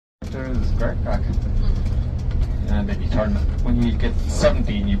drifter is great crack. And then you turn, when you get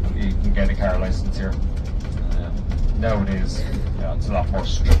 17, you can get a car license here. Nowadays, it's a lot more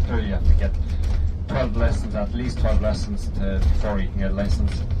stricter. You have to get 12 lessons, at least 12 lessons before you can get a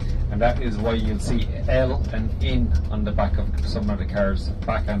license. And that is why you'll see L and IN on the back of some of the cars,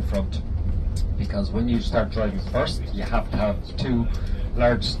 back and front. Because when you start driving first, you have to have two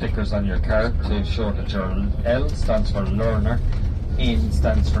large stickers on your car to show that your L stands for learner, IN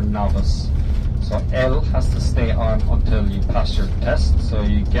stands for novice. So L has to stay on until you pass your test. So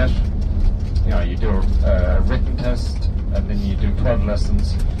you get, you do a written test, and then you do 12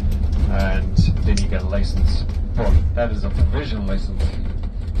 lessons, and then you get a license. But that is a provisional license,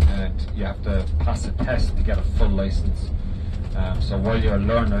 and you have to pass a test to get a full license. So while you're a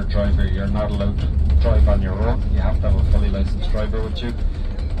learner driver, you're not allowed to drive on your own. You have to have a fully licensed driver with you.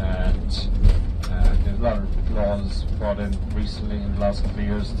 And there's a lot of laws brought in recently in the last couple of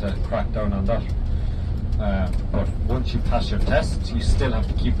years to crack down on that. But once you pass your test, you still have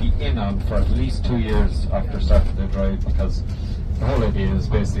to keep the IN on for at least 2 years after starting to drive, because the whole idea is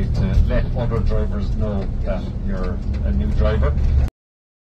basically to let other drivers know that you're a new driver.